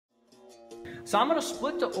So I'm gonna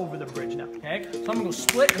split to over the bridge now, okay? So I'm gonna go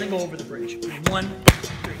split and then go over the bridge. 1,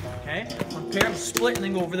 3, okay? On pair, I'm split and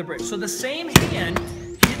then go over the bridge. So the same hand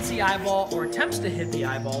hits the eyeball or attempts to hit the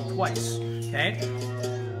eyeball twice, okay?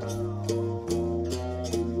 How are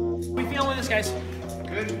we feeling with this, guys?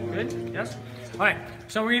 Good? Good? Yes? All right,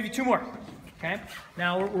 so we're gonna give you 2 more, okay?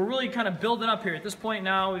 Now, we're really kind of building up here. At this point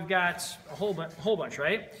now, we've got a whole bunch,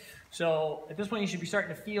 right? So at this point, you should be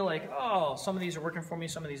starting to feel like, oh, some of these are working for me,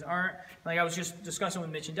 some of these aren't. Like I was just discussing with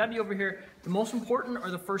Mitch and Debbie over here, the most important are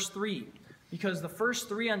the first 3, because the first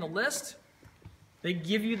 3 on the list, they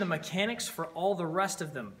give you the mechanics for all the rest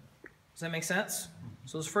of them. Does that make sense?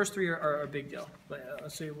 So those first 3 are a big deal. But,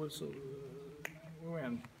 let's see, we're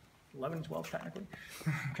on 11, 12 technically.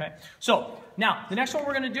 Okay, so now the next one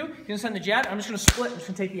we're going to do, you're going to send the jab. I'm just going to split. I'm just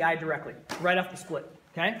going to take the eye directly, right off the split.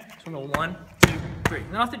 Okay, so I'm going to go 1, 2, 3.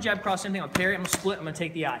 And then off the jab, cross, same thing. I'll parry. I'm going to split. I'm going to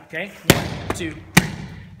take the eye. Okay, 1, 2, 3.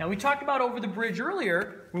 Now we talked about over the bridge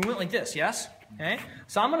earlier. We went like this, yes? Okay,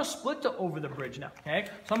 so I'm going to split to over the bridge now. Okay,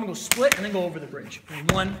 so I'm going to go split and then go over the bridge.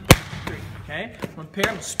 1, 3. Okay, I'm going to pair.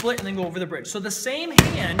 I'm going to split and then go over the bridge. So the same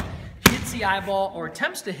hand hits the eyeball or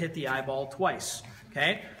attempts to hit the eyeball twice.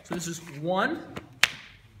 Okay, so this is 1,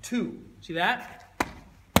 2. See that?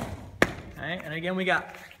 Okay, and again we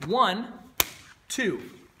got 1, 2.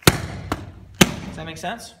 Does that make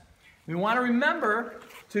sense? We want to remember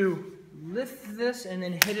to lift this and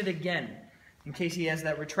then hit it again in case he has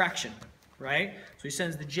that retraction, right? So he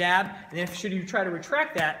sends the jab, and then should you try to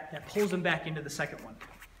retract that, that pulls him back into the second one.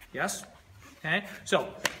 Yes? Okay,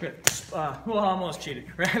 so, well, I almost cheated,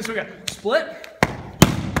 right? So we got split,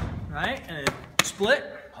 right, and then split,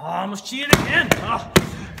 oh, almost cheated again. Oh.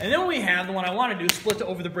 And then we have the one I want to do, split to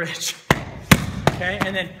over the bridge. Okay,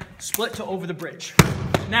 and then split to over the bridge.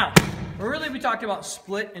 Now, earlier we talked about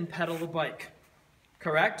split and pedal the bike,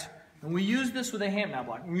 correct? And we use this with a hammer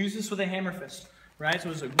block. We use this with a hammer fist, right?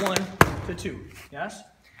 So it's like 1 to 2, yes?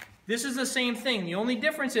 This is the same thing. The only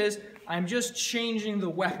difference is I'm just changing the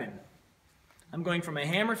weapon. I'm going from a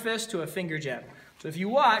hammer fist to a finger jab. So if you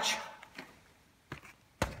watch,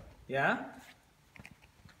 yeah?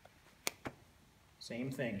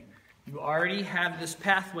 Same thing. You already have this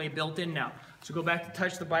pathway built in now. So go back to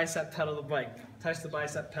touch the bicep, pedal the bike. Touch the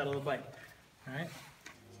bicep, pedal the bike. All right?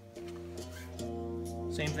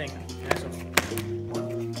 Same thing. Okay, so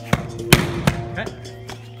 1, 2. Okay?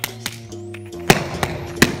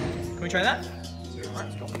 Can we try that?